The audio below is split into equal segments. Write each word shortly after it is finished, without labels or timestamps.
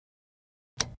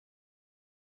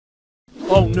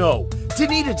Oh no!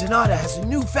 Danita Donata has a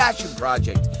new fashion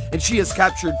project, and she has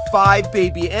captured 5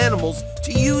 baby animals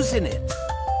to use in it.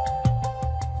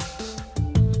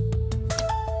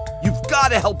 You've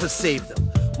got to help us save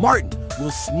them. Martin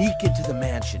will sneak into the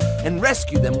mansion and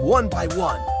rescue them one by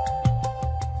one.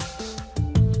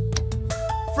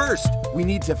 First, we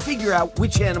need to figure out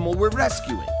which animal we're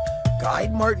rescuing.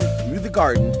 Guide Martin through the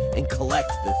garden and collect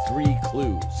the 3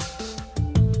 clues.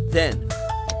 Then,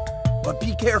 but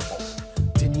be careful.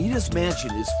 Danita's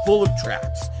mansion is full of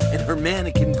traps and her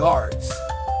mannequin guards.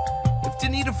 If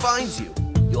Danita finds you,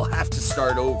 you'll have to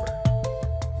start over.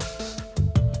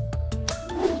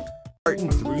 Martin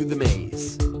through the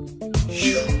maze.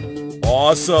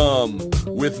 Awesome!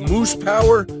 With moose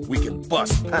power, we can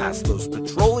bust past those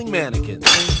patrolling mannequins.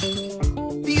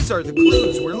 These are the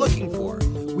clues we're looking for.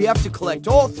 We have to collect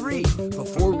all 3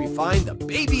 before we find the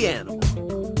baby animal.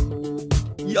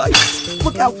 Yikes!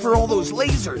 Look out for all those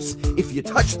lasers. If you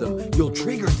touch them, you'll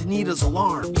trigger Danita's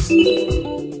alarms.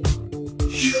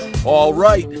 All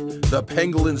right, the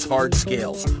penguin's hard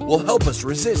scales will help us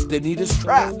resist Danita's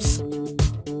traps.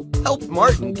 Help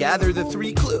Martin gather the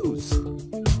 3 clues.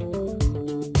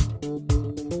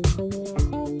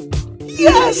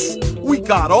 Yes! We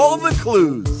got all the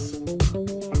clues!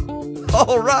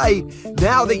 All right,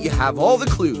 now that you have all the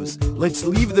clues, let's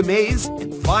leave the maze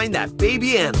and find that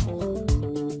baby animal.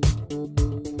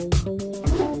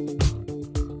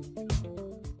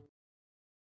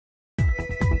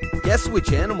 Guess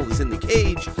which animal is in the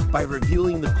cage by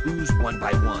revealing the clues one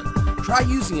by one. Try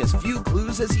using as few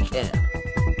clues as you can.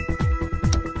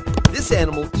 This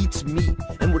animal eats meat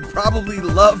and would probably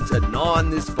love to gnaw on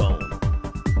this bone.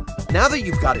 Now that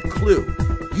you've got a clue,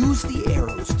 use the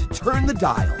arrows to turn the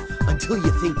dial until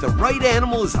you think the right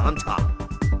animal is on top.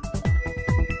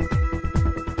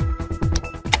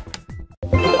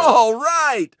 All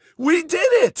right! We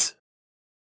did it!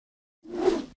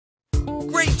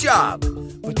 Great job!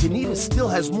 But Danita still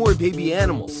has more baby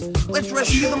animals. Let's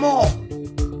rescue them all!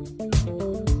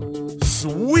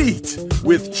 Sweet!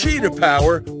 With cheetah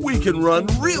power, we can run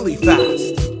really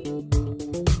fast.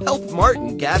 Help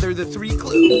Martin gather the 3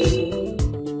 clues.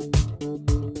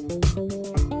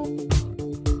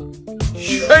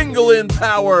 Pangolin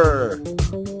power!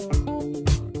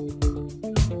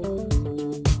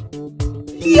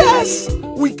 Yes!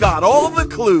 We got all the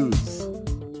clues!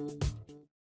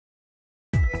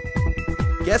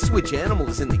 Guess which animal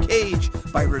is in the cage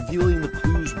by revealing the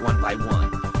clues one by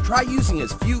one. Try using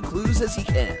as few clues as you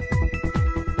can.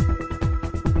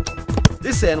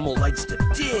 This animal likes to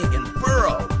dig and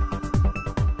burrow.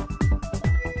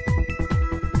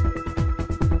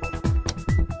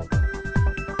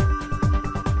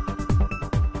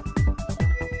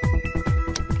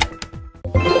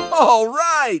 All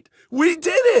right! We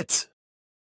did it!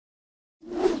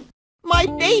 My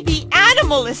baby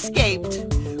animal escaped!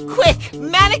 Quick,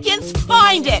 mannequins,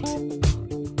 find it!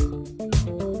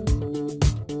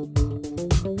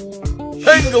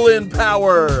 Pangolin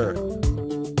power!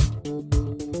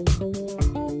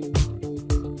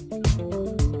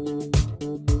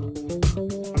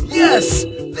 Yes!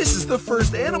 This is the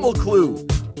first animal clue.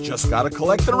 Just gotta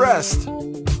collect the rest.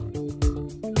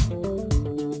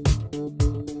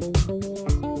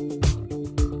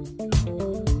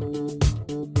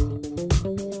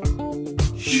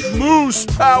 Moose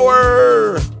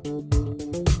power!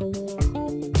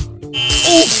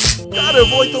 Oh, gotta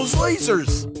avoid those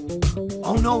lasers!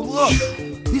 Oh no, look!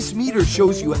 This meter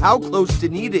shows you how close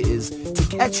Danita is to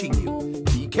catching you.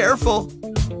 Be careful!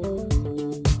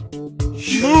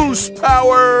 Moose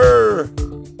power!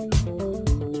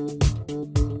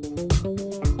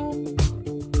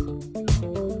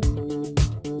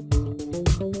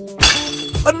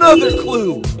 Another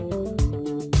clue!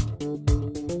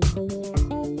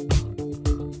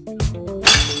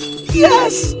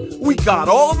 Yes! We got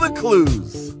all the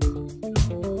clues!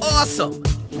 Awesome!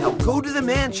 Now go to the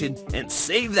mansion and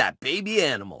save that baby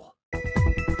animal.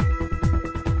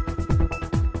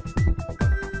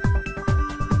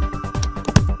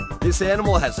 This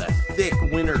animal has a thick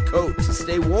winter coat to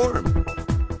stay warm.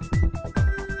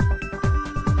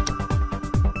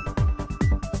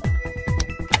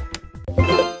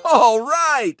 All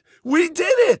right! We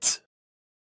did it!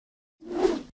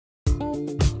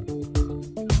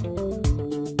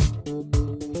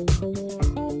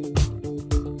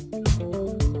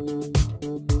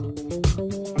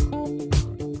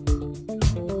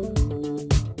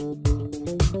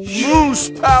 Moose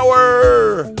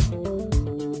power!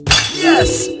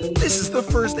 Yes! This is the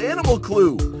first animal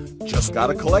clue. Just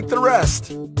gotta collect the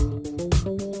rest.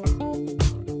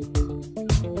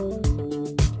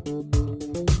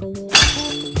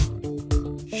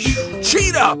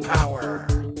 Cheetah power!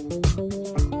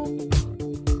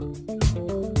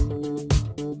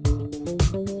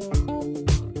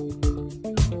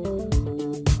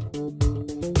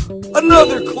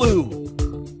 Another clue!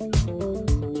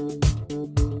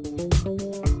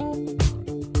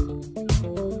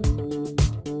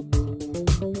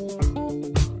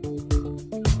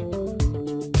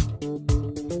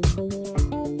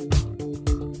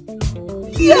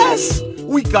 Yes!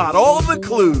 We got all the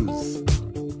clues!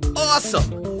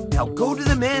 Awesome! Now go to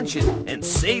the mansion and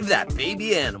save that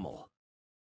baby animal.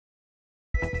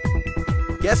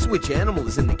 Guess which animal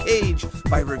is in the cage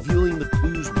by revealing the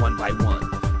clues one by one.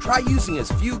 Try using as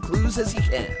few clues as you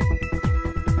can.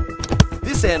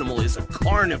 This animal is a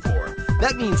carnivore.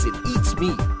 That means it eats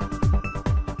meat.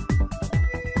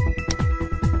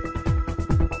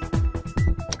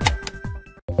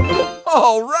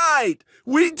 All right!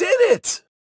 We did it!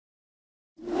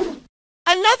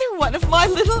 Another one of my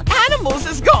little animals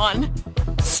is gone!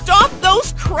 Stop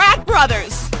those Kratt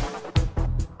brothers!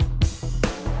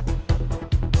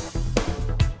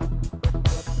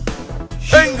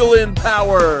 Pangolin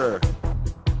power!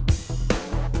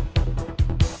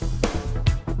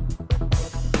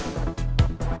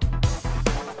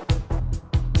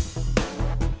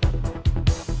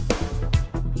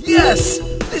 Yes!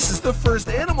 This is the first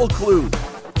animal clue.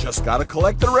 Just gotta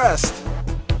collect the rest.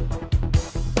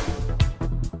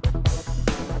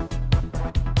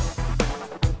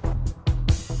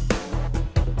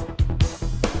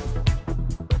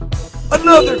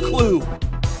 Another clue!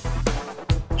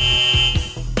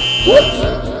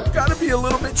 Whoops! Gotta be a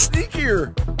little bit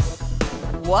sneakier.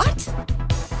 What?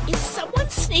 Is someone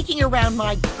sneaking around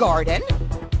my garden?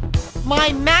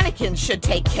 My mannequins should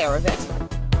take care of it.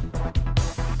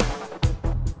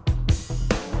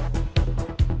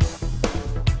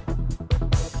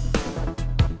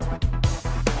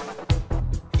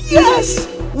 Yes!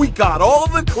 We got all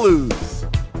the clues!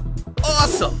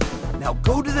 Awesome! Now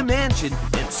go to the mansion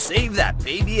and save that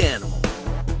baby animal.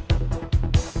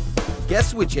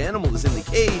 Guess which animal is in the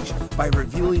cage by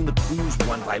revealing the clues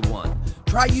one by one.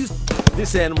 Try use.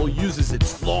 This animal uses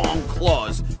its long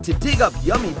claws to dig up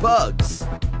yummy bugs.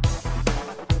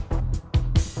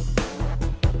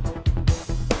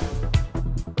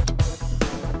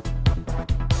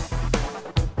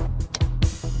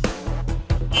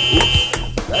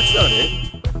 Oops, that's not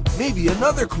it. Maybe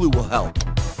another clue will help.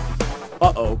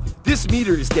 Uh-oh, this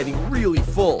meter is getting really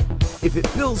full. If it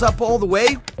fills up all the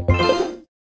way...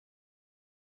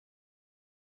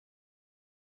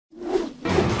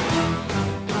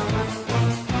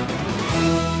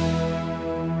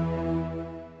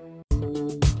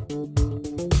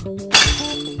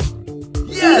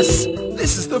 Yes!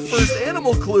 This is the first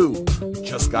animal clue.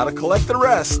 Just gotta collect the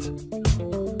rest.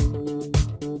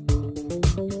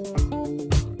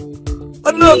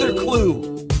 Another clue!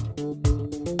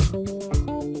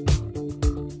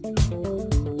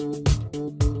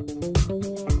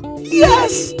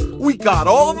 Yes! We got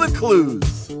all the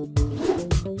clues!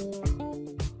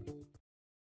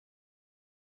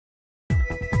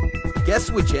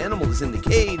 Guess which animal is in the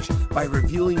cage by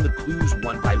revealing the clues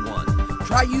one by one.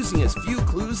 Try using as few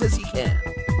clues as you can.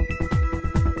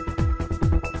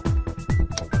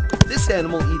 This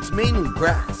animal eats mainly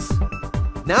grass.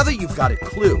 Now that you've got a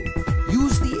clue,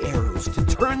 use the arrows to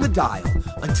turn the dial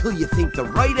until you think the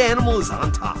right animal is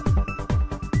on top.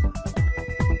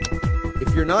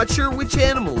 If you're not sure which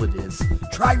animal it is,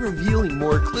 try revealing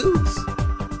more clues.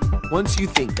 Once you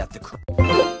think that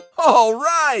the... All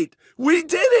right! We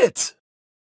did it!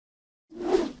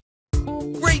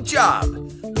 Great job!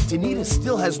 But Danita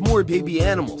still has more baby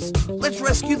animals. Let's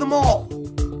rescue them all!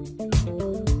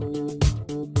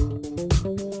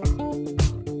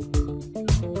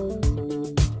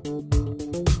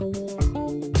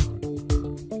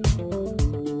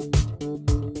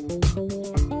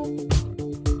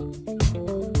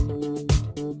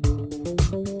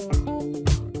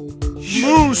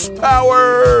 Moose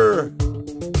power!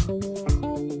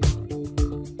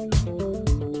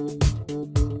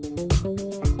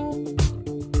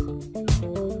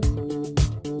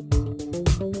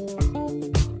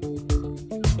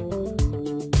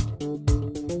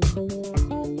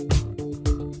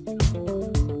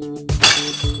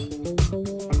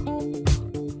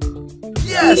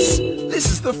 Yes!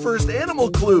 This is the first animal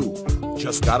clue.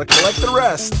 Just gotta collect the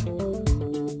rest.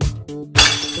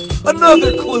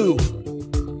 Another clue!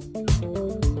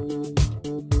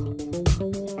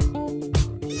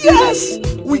 Yes!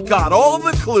 We got all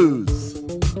the clues!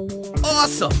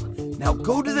 Awesome! Now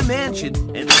go to the mansion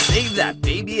and save that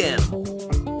baby animal.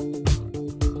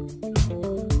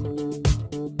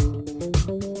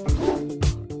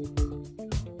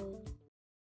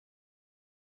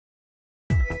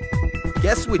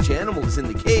 Guess which animal is in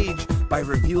the cage by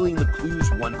revealing the clues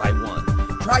one by one.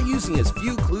 Try using as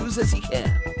few clues as you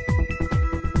can.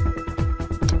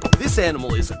 This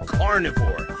animal is a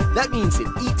carnivore. That means it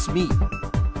eats meat.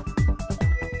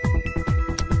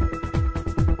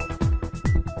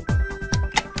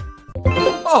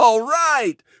 All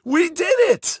right! We did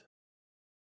it!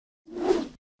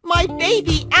 My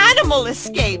baby animal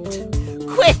escaped!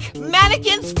 Quick,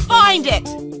 mannequins, find it!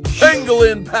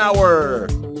 Pangolin power!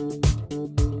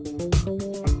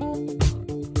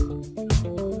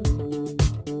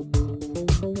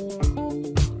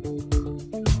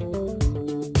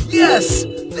 Yes!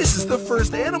 This is the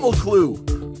first animal clue.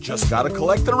 Just gotta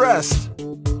collect the rest.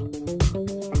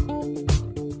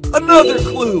 Another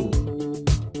clue!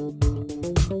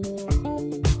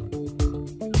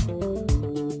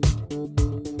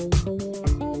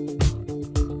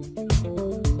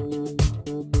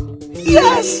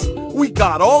 Yes! We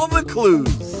got all of the clues!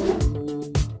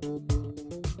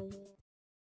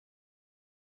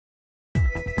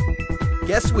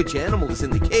 Guess which animal is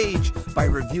in the cage by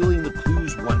revealing the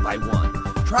clues one by one.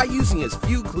 Try using as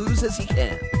few clues as you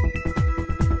can.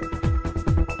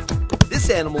 This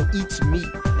animal eats meat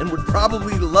and would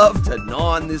probably love to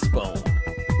gnaw on this bone.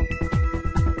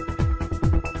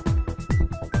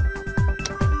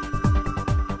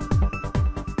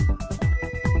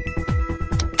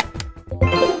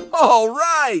 All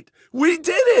right! We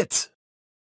did it!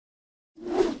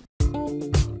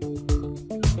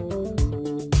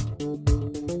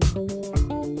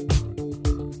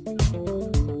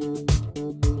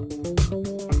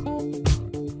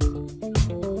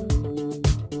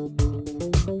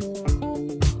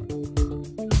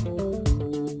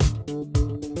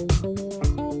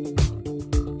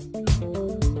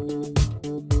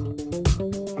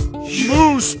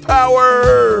 Moose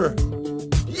power!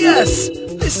 Yes!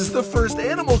 This is the first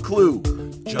animal clue.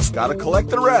 Just gotta collect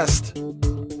the rest.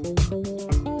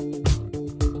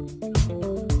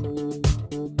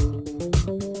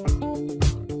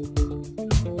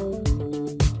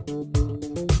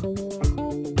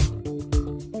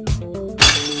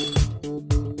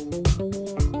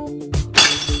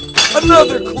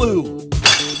 Another clue!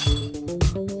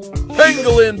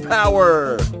 Pangolin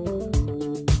power!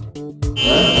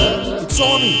 It's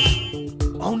on me!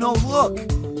 Oh no, look!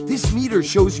 This meter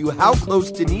shows you how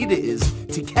close Danita is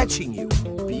to catching you.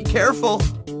 Be careful!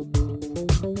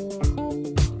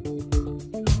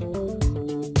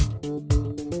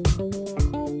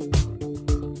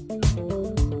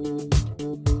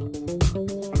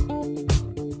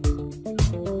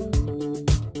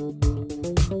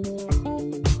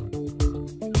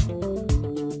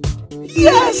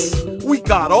 Yes! We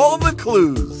got all the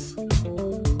clues!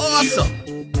 Awesome!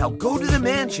 Now go to the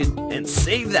mansion and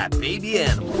save that baby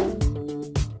animal.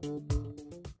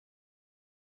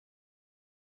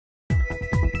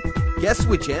 Guess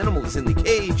which animal is in the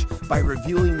cage by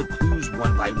revealing the clues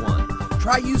one by one.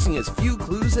 Try using as few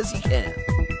clues as you can.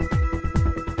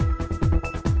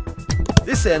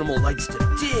 This animal likes to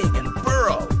dig and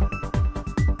burrow.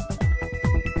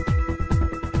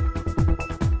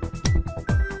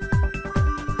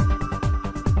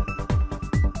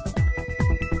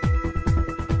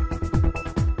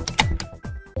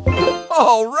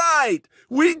 All right!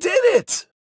 We did it!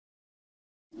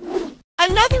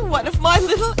 Another one of my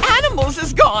little animals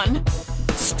is gone!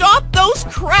 Stop those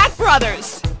Kratt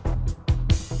brothers!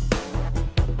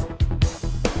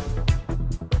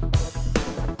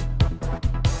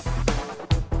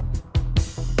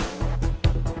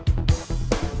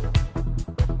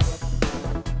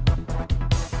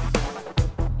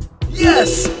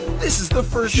 Yes! This is the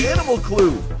first animal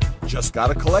clue. Just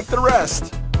gotta collect the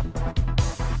rest.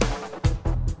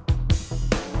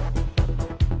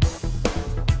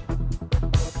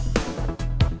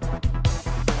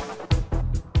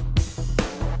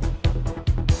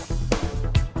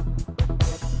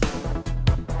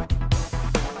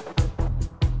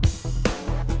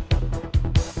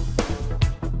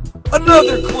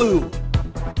 Another clue!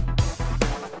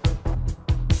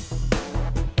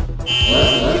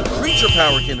 Creature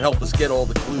power can help us get all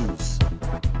the clues.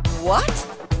 What?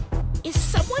 Is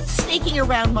someone sneaking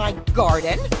around my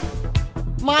garden?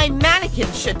 My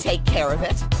mannequin should take care of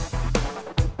it.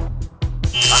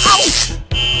 Ouch!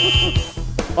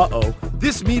 Uh-oh,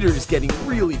 this meter is getting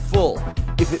really full.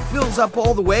 If it fills up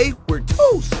all the way, we're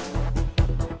toast!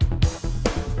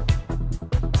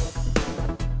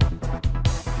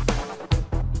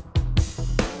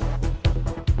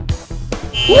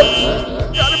 Whoops!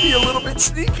 Gotta be a little bit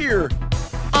sneakier.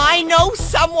 I know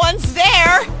someone's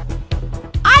there!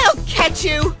 I'll catch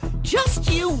you! Just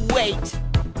you wait!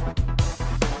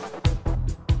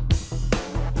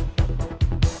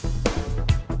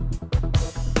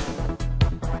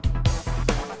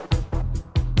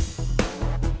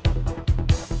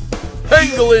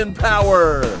 Pangolin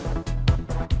power!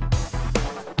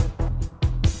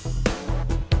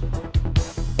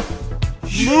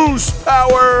 Moose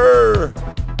power!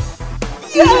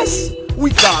 Yes! We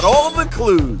got all the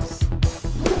clues!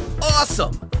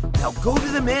 Awesome! Now go to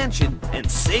the mansion and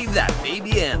save that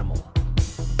baby animal.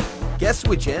 Guess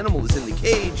which animal is in the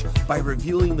cage by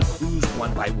revealing the clues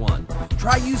one by one.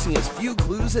 Try using as few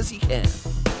clues as you can.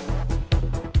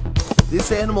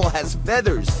 This animal has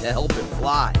feathers to help it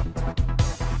fly.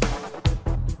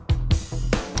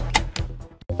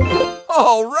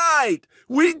 All right!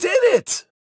 We did it!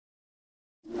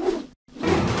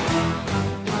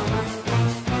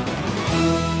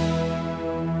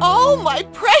 Oh, my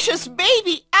precious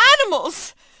baby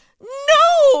animals!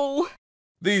 No!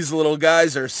 These little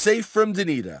guys are safe from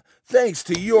Danita, thanks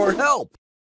to your help.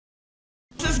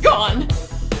 This is gone.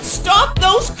 Stop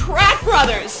those Kratts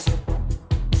brothers!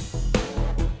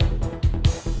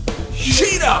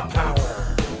 Cheetah power!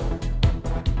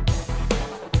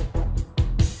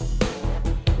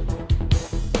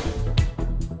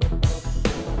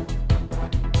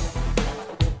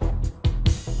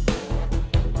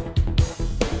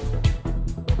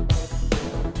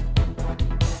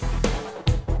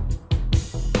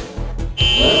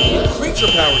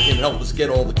 Creature power can help us get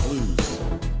all the clues.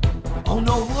 Oh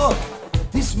no, look!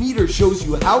 This meter shows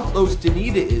you how close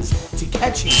Danita is to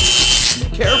catching you.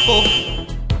 Be careful!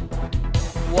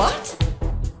 What?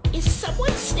 Is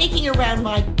someone sneaking around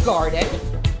my garden?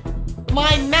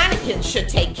 My mannequin should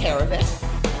take care of it.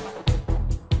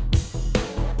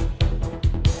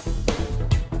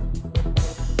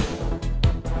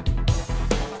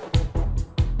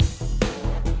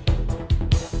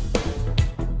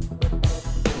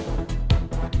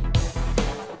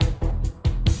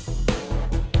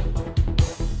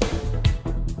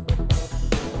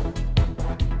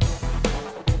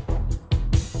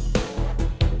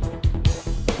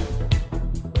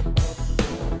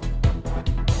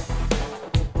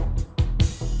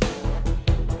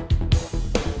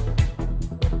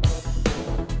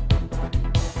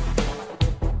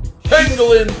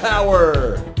 Pangolin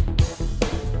power!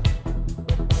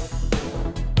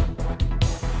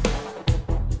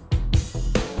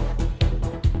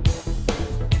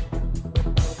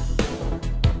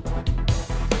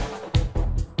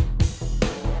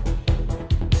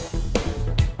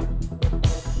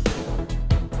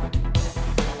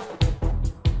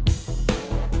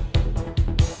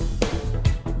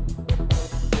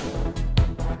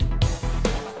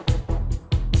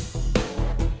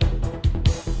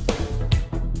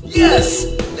 Yes!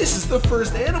 This is the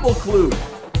first animal clue.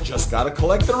 Just gotta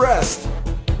collect the rest.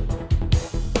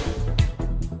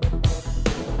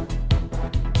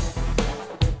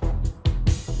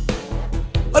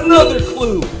 Another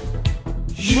clue!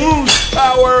 Moose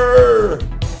power!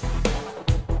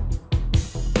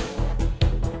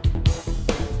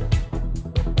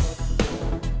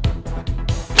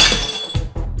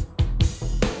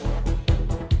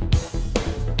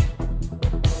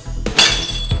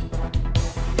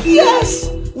 Yes!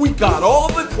 We got all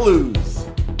the clues!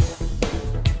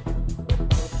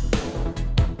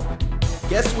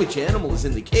 Guess which animal is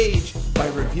in the cage by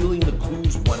revealing the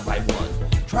clues one by one.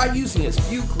 Try using as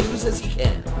few clues as you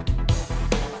can.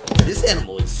 This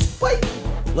animal is spiky,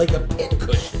 like a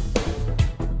pincushion.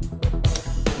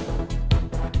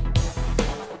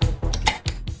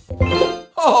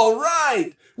 All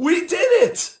right! We did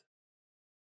it!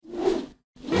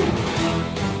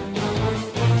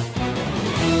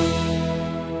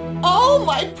 Oh,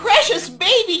 my precious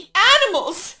baby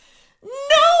animals!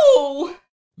 No!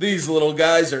 These little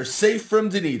guys are safe from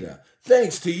Danita,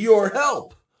 thanks to your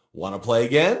help. Want to play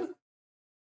again?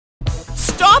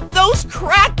 Stop those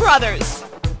Kratts brothers!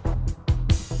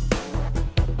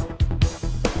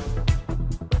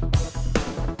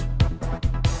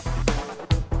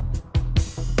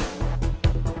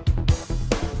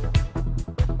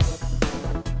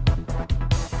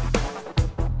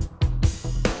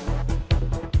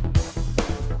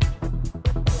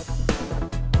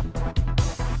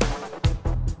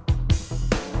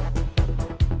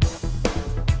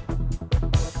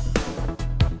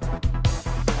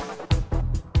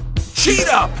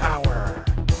 Cheetah power!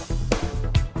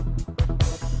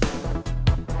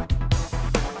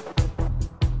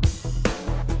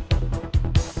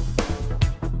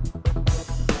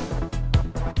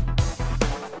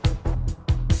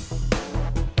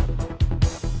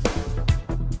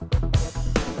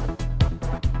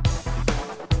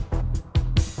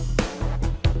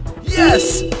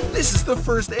 Yes! This is the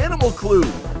first animal clue.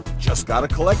 Just gotta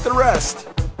collect the rest.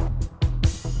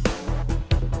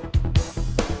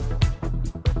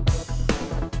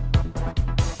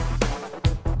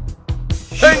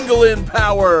 pangolin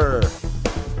power!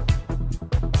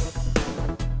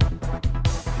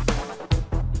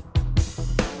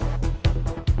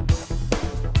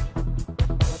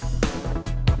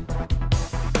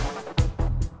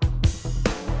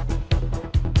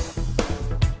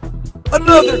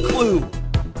 Another clue!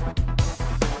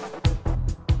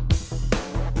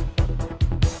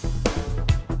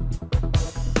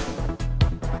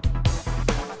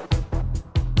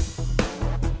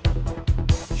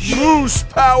 Moose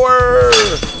power!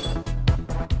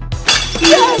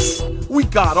 Yes! We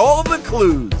got all the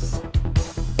clues!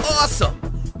 Awesome!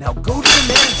 Now go to the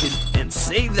mansion and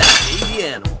save that baby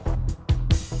animal.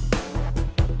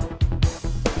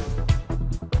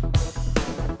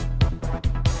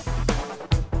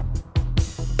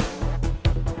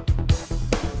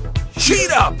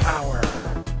 Cheetah power!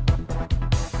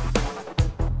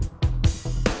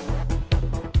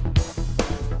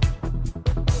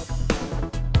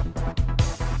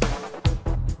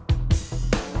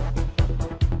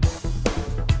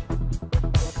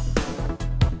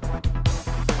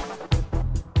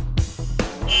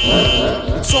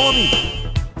 It's on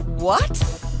me! What?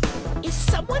 Is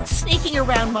someone sneaking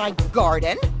around my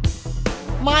garden?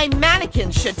 My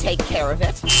mannequin should take care of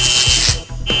it.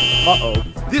 Uh-oh,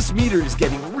 this meter is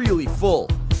getting really full.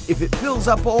 If it fills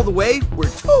up all the way, we're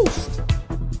toast!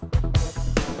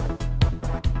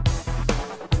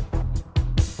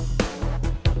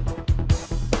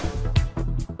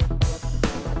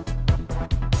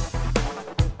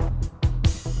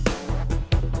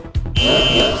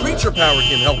 Creature power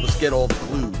can help us get all the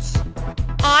clues.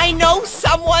 I know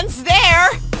someone's there!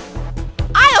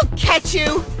 I'll catch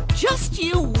you! Just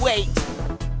you wait!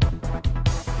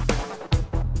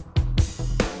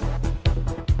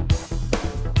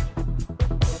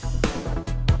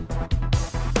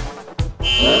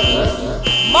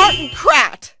 Martin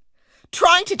Kratt!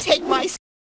 Trying to take my